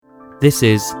This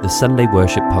is the Sunday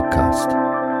Worship Podcast.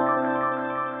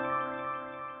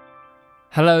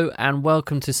 Hello and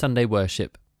welcome to Sunday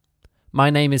Worship.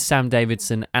 My name is Sam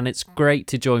Davidson and it's great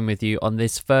to join with you on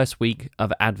this first week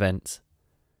of Advent.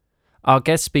 Our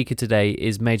guest speaker today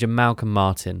is Major Malcolm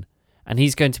Martin, and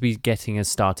he's going to be getting us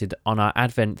started on our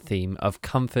Advent theme of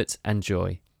comfort and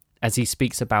joy as he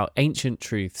speaks about ancient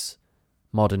truths,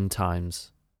 modern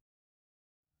times.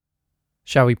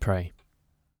 Shall we pray?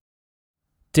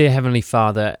 Dear Heavenly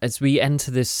Father, as we enter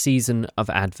this season of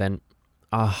Advent,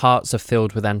 our hearts are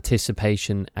filled with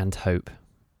anticipation and hope.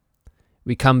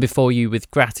 We come before you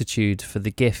with gratitude for the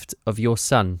gift of your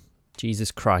Son,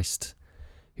 Jesus Christ,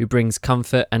 who brings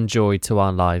comfort and joy to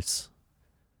our lives.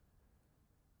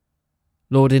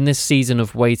 Lord, in this season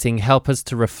of waiting, help us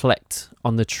to reflect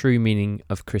on the true meaning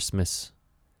of Christmas.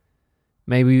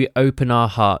 May we open our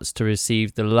hearts to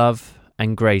receive the love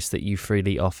and grace that you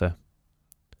freely offer.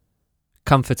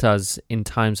 Comfort us in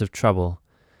times of trouble,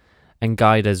 and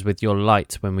guide us with your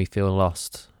light when we feel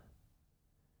lost.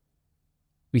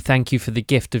 We thank you for the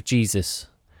gift of Jesus,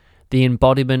 the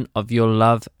embodiment of your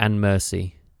love and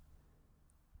mercy.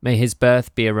 May his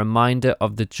birth be a reminder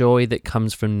of the joy that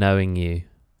comes from knowing you.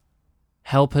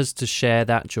 Help us to share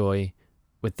that joy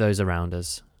with those around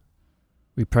us.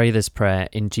 We pray this prayer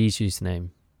in Jesus'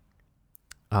 name.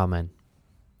 Amen.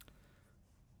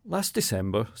 Last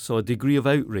December saw a degree of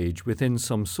outrage within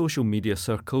some social media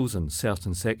circles and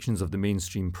certain sections of the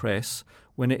mainstream press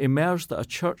when it emerged that a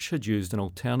church had used an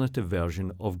alternative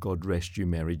version of God Rest You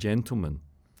Merry Gentlemen.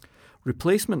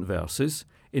 Replacement verses,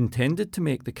 intended to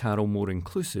make the carol more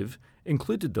inclusive,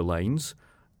 included the lines,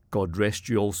 God rest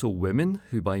you also women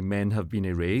who by men have been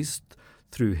erased,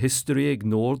 through history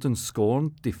ignored and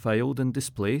scorned, defiled and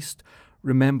displaced.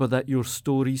 Remember that your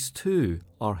stories too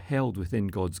are held within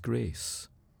God's grace.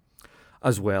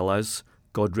 As well as,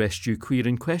 God rest you queer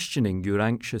and questioning, your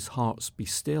anxious hearts be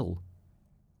still.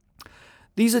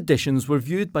 These additions were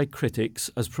viewed by critics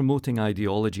as promoting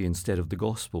ideology instead of the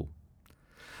gospel.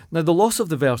 Now, the loss of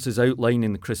the verses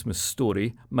outlining the Christmas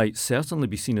story might certainly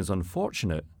be seen as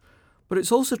unfortunate, but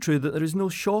it's also true that there is no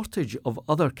shortage of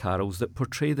other carols that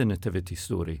portray the nativity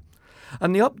story,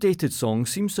 and the updated song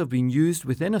seems to have been used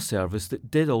within a service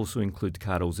that did also include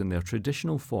carols in their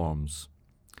traditional forms.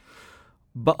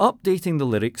 But updating the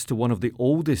lyrics to one of the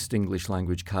oldest English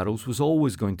language carols was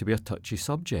always going to be a touchy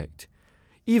subject,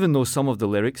 even though some of the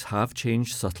lyrics have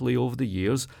changed subtly over the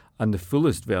years and the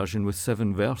fullest version with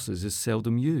 7 verses is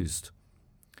seldom used.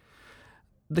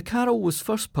 The carol was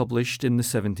first published in the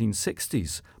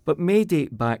 1760s, but may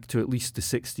date back to at least the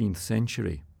 16th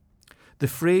century. The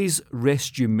phrase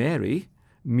 "rest you merry,"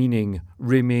 meaning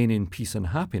remain in peace and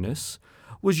happiness,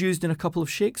 was used in a couple of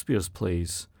Shakespeare's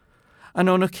plays. And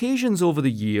on occasions over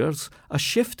the years, a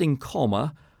shifting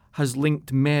comma has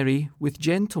linked merry with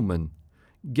gentleman,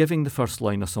 giving the first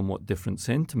line a somewhat different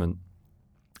sentiment.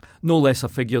 No less a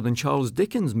figure than Charles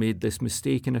Dickens made this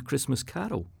mistake in A Christmas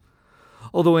Carol.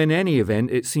 Although in any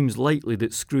event, it seems likely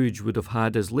that Scrooge would have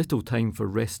had as little time for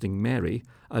resting merry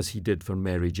as he did for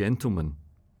merry gentleman.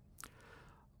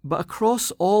 But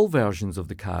across all versions of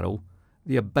the carol,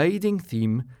 the abiding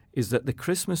theme is that the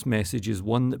Christmas message is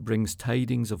one that brings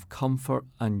tidings of comfort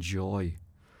and joy,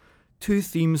 2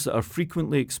 themes that are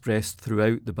frequently expressed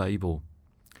throughout the Bible.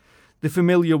 The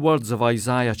familiar words of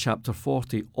Isaiah chapter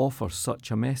 40 offer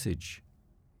such a message.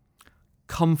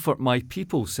 Comfort my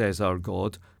people, says our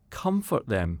God, comfort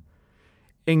them.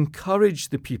 Encourage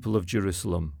the people of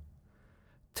Jerusalem.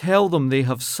 Tell them they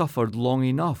have suffered long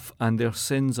enough and their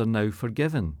sins are now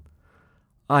forgiven.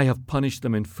 I have punished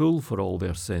them in full for all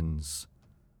their sins.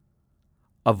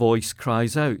 A voice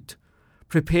cries out,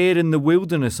 prepare in the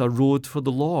wilderness a road for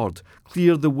the Lord,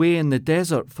 clear the way in the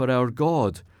desert for our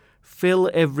God, fill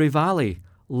every valley,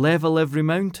 level every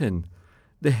mountain.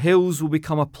 The hills will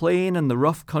become a plain and the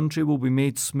rough country will be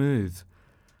made smooth.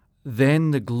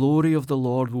 Then the glory of the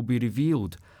Lord will be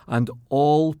revealed and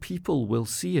all people will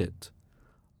see it.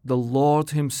 The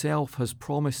Lord himself has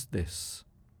promised this.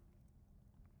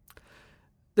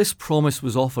 This promise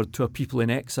was offered to a people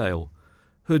in exile,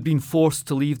 who had been forced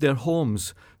to leave their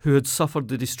homes, who had suffered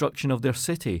the destruction of their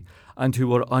city, and who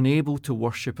were unable to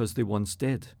worship as they once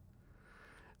did.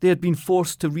 They had been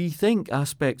forced to rethink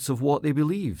aspects of what they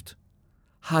believed.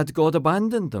 Had God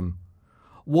abandoned them?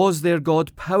 Was their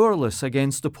God powerless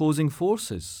against opposing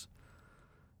forces?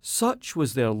 Such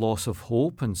was their loss of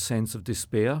hope and sense of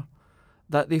despair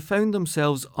that they found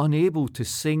themselves unable to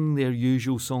sing their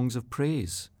usual songs of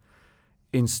praise.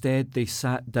 Instead, they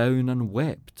sat down and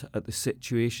wept at the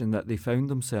situation that they found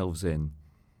themselves in.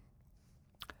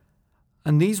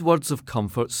 And these words of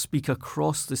comfort speak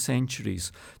across the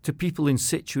centuries to people in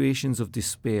situations of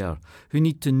despair who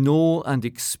need to know and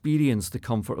experience the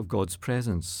comfort of God's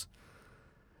presence.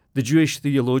 The Jewish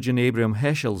theologian Abraham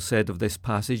Heschel said of this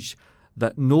passage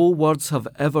that no words have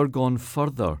ever gone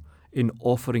further in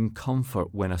offering comfort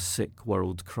when a sick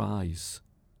world cries.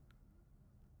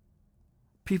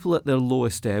 People at their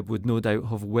lowest ebb would no doubt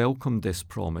have welcomed this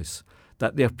promise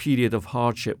that their period of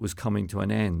hardship was coming to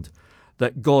an end,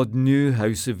 that God knew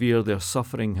how severe their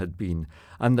suffering had been,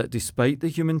 and that despite the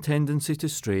human tendency to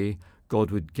stray,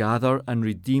 God would gather and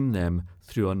redeem them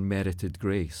through unmerited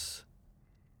grace.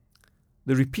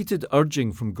 The repeated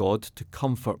urging from God to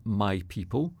comfort my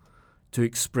people, to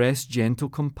express gentle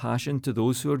compassion to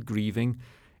those who are grieving,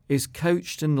 is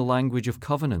couched in the language of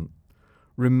covenant,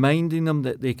 reminding them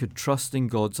that they could trust in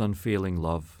God's unfailing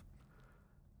love.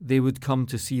 They would come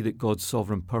to see that God's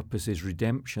sovereign purpose is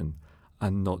redemption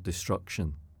and not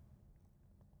destruction.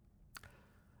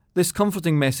 This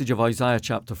comforting message of Isaiah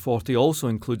chapter 40 also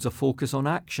includes a focus on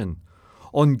action,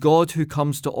 on God who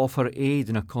comes to offer aid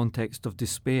in a context of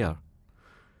despair,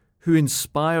 who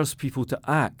inspires people to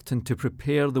act and to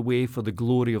prepare the way for the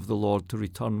glory of the Lord to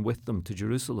return with them to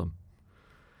Jerusalem.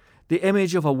 The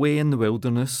image of a way in the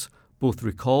wilderness both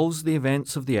recalls the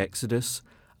events of the Exodus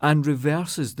and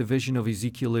reverses the vision of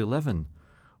Ezekiel 11,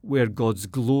 where God's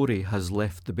glory has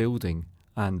left the building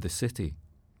and the city.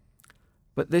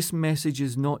 But this message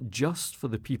is not just for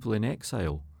the people in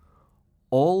exile.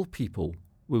 All people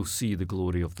will see the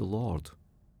glory of the Lord.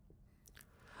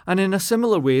 And in a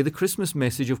similar way, the Christmas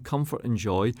message of comfort and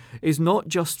joy is not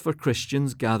just for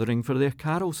Christians gathering for their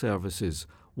carol services,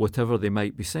 whatever they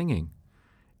might be singing.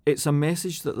 It's a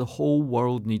message that the whole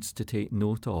world needs to take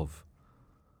note of.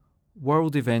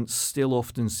 World events still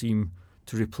often seem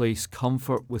to replace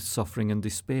comfort with suffering and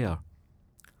despair,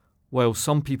 while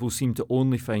some people seem to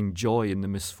only find joy in the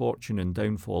misfortune and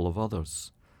downfall of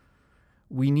others.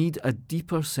 We need a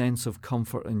deeper sense of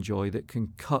comfort and joy that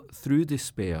can cut through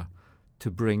despair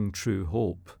to bring true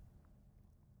hope.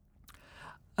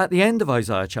 At the end of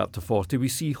Isaiah chapter 40, we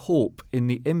see hope in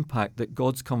the impact that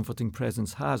God's comforting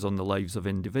presence has on the lives of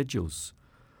individuals.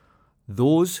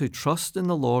 Those who trust in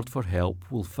the Lord for help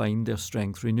will find their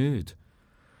strength renewed.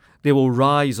 They will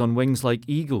rise on wings like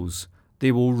eagles.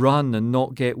 They will run and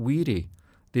not get weary.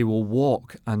 They will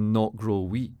walk and not grow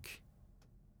weak.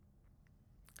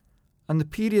 And the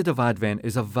period of Advent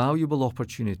is a valuable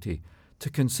opportunity to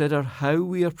consider how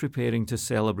we are preparing to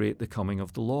celebrate the coming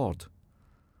of the Lord.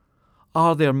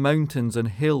 Are there mountains and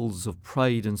hills of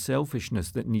pride and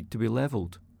selfishness that need to be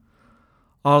levelled?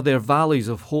 Are there valleys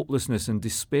of hopelessness and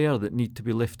despair that need to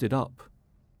be lifted up?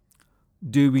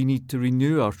 Do we need to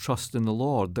renew our trust in the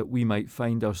Lord that we might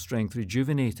find our strength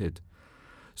rejuvenated,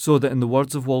 so that in the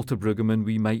words of Walter Brueggemann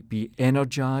we might be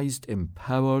energised,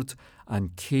 empowered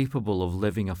and capable of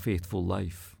living a faithful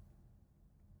life?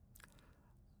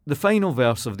 The final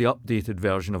verse of the updated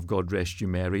version of God Rest You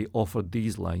Merry offered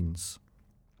these lines.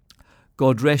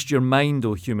 God rest your mind,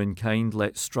 O humankind,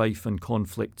 let strife and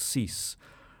conflict cease.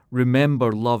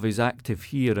 Remember, love is active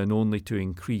here and only to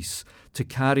increase, to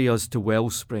carry us to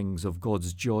wellsprings of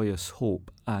God's joyous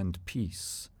hope and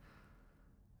peace.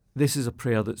 This is a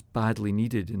prayer that's badly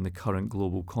needed in the current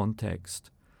global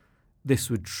context. This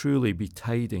would truly be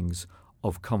tidings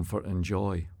of comfort and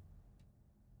joy.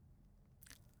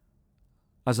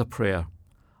 As a prayer,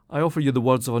 I offer you the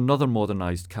words of another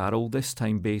modernised carol, this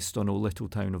time based on O Little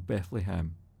Town of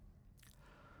Bethlehem.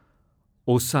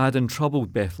 O sad and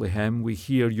troubled Bethlehem, we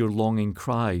hear your longing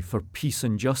cry for peace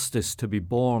and justice to be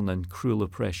born and cruel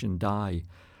oppression die.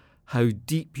 How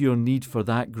deep your need for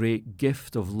that great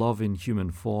gift of love in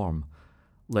human form.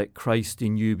 Let Christ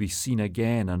in you be seen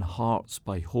again and hearts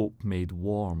by hope made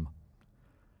warm.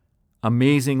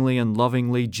 Amazingly and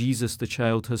lovingly Jesus the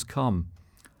child has come,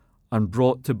 and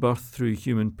brought to birth through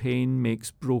human pain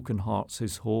makes broken hearts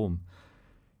his home.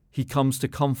 He comes to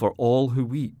comfort all who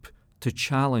weep, to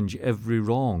challenge every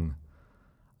wrong,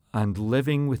 and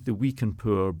living with the weak and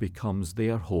poor becomes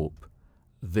their hope,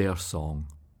 their song.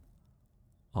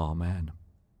 Amen.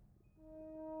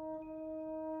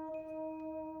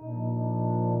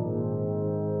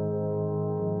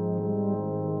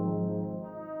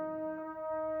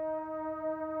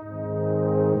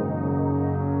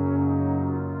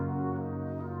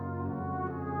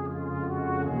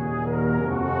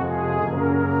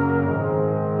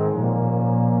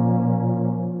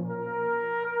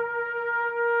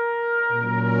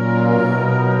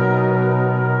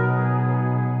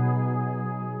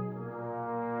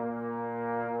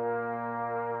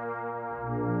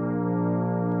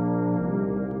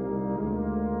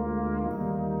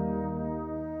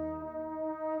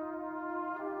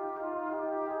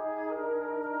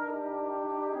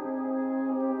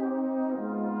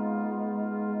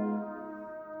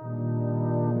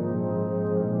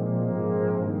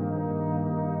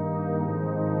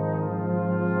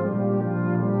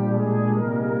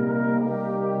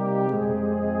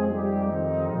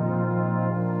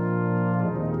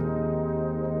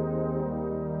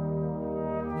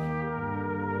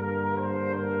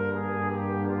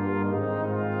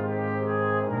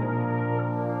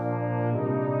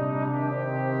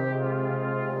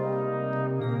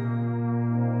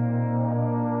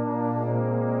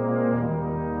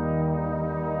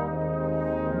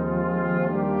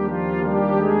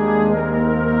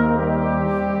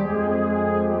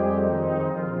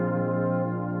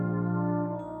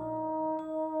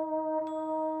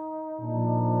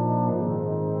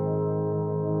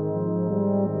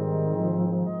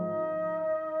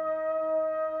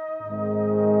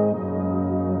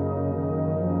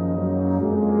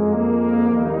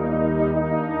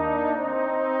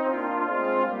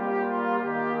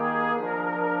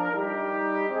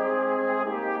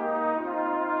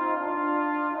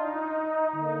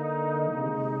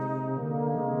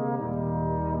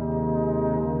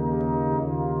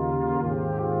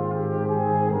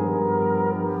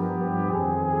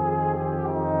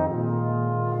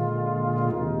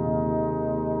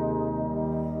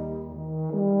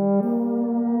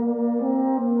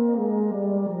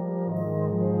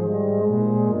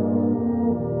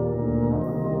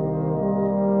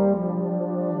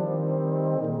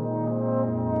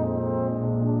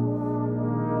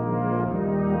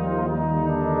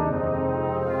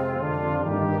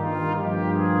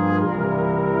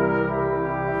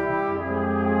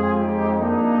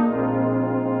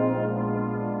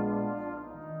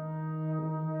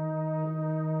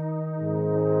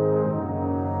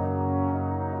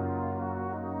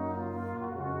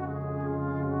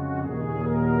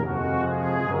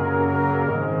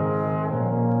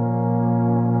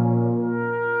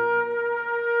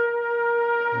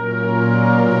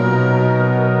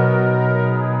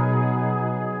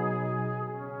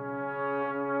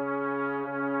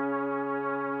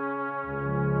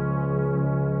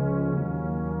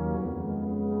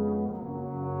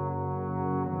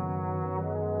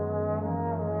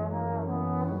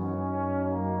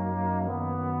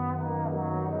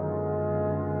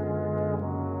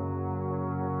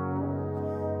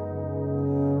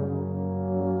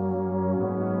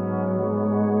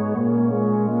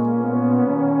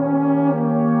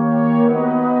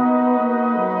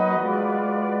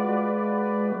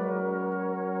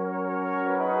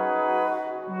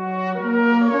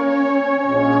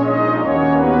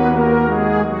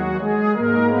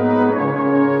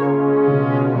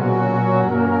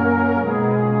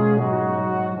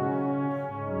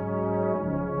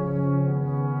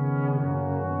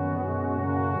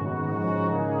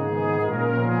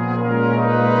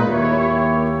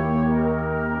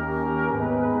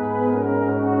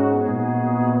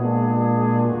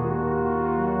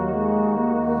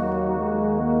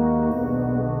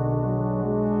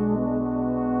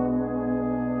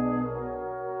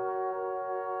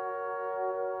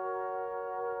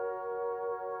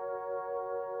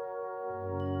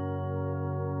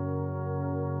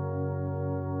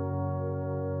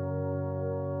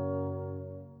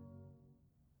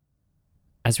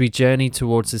 as we journey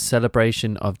towards the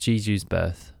celebration of Jesus'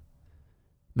 birth.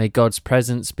 May God's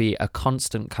presence be a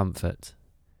constant comfort,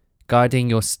 guiding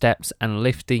your steps and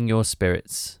lifting your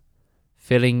spirits,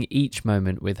 filling each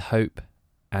moment with hope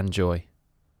and joy.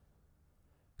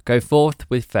 Go forth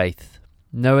with faith,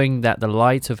 knowing that the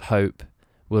light of hope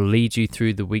will lead you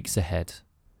through the weeks ahead.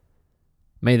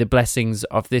 May the blessings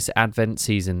of this Advent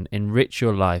season enrich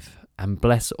your life and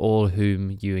bless all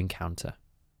whom you encounter.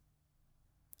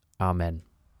 Amen.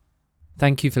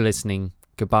 Thank you for listening.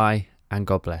 Goodbye and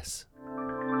God bless.